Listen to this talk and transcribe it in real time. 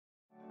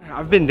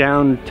I've been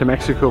down to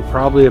Mexico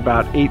probably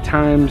about 8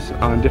 times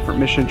on different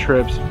mission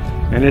trips,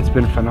 and it's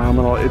been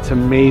phenomenal. It's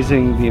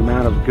amazing the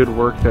amount of good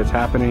work that's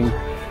happening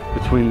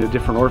between the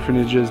different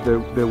orphanages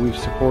that we've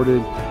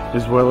supported,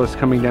 as well as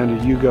coming down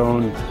to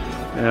GUHo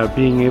and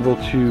being able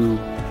to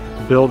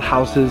build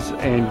houses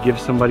and give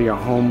somebody a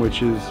home,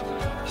 which is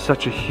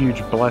such a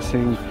huge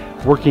blessing.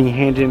 Working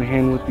hand in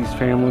hand with these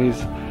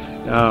families,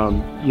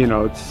 you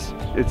know,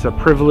 it's a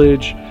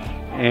privilege,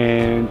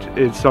 and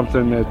it's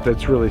something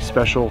that's really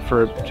special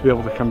to be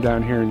able to come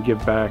down here and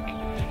give back,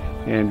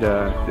 and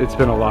it's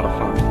been a lot of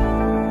fun.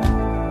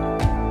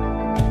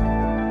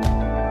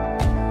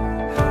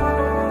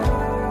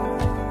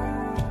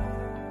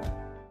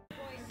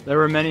 There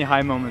were many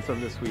high moments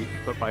of this week,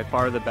 but by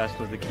far the best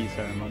was the key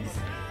ceremony.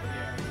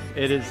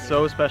 It is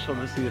so special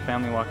to see the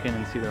family walk in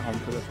and see their home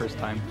for the first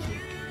time.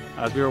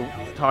 As we were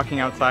talking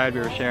outside, we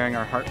were sharing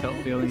our heartfelt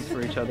feelings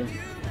for each other.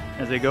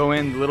 As they go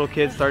in, the little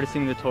kids started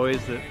seeing the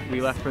toys that we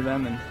left for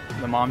them, and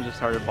the mom just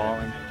started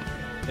bawling.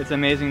 It's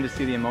amazing to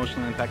see the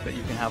emotional impact that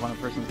you can have on a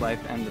person's life,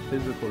 and the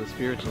physical, the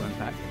spiritual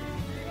impact.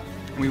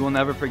 We will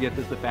never forget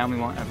this, the family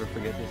won't ever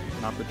forget this. It's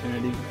an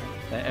opportunity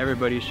that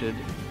everybody should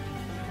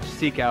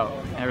seek out.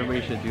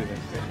 Everybody should do this.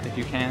 If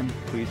you can,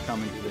 please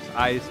come and do this.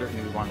 I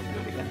certainly want to do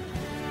it again.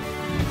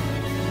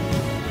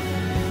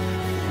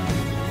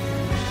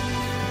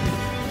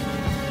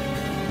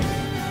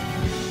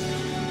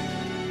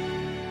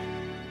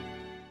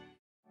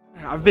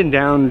 I've been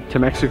down to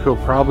Mexico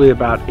probably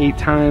about 8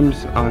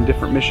 times on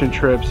different mission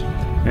trips,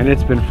 and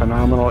it's been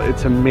phenomenal.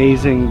 It's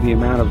amazing the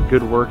amount of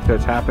good work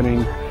that's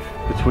happening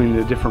between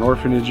the different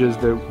orphanages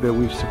that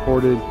we've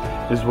supported,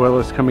 as well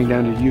as coming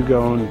down to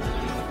GUHo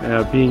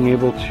and being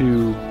able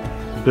to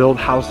build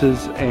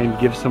houses and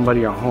give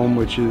somebody a home,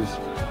 which is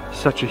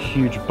such a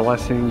huge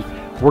blessing.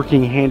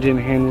 Working hand in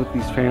hand with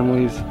these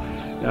families,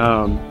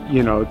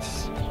 you know,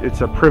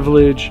 it's a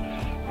privilege,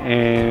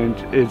 and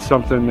it's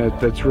something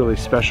that's really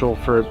special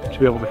to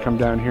be able to come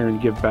down here and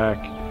give back,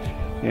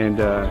 and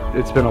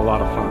it's been a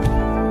lot of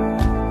fun.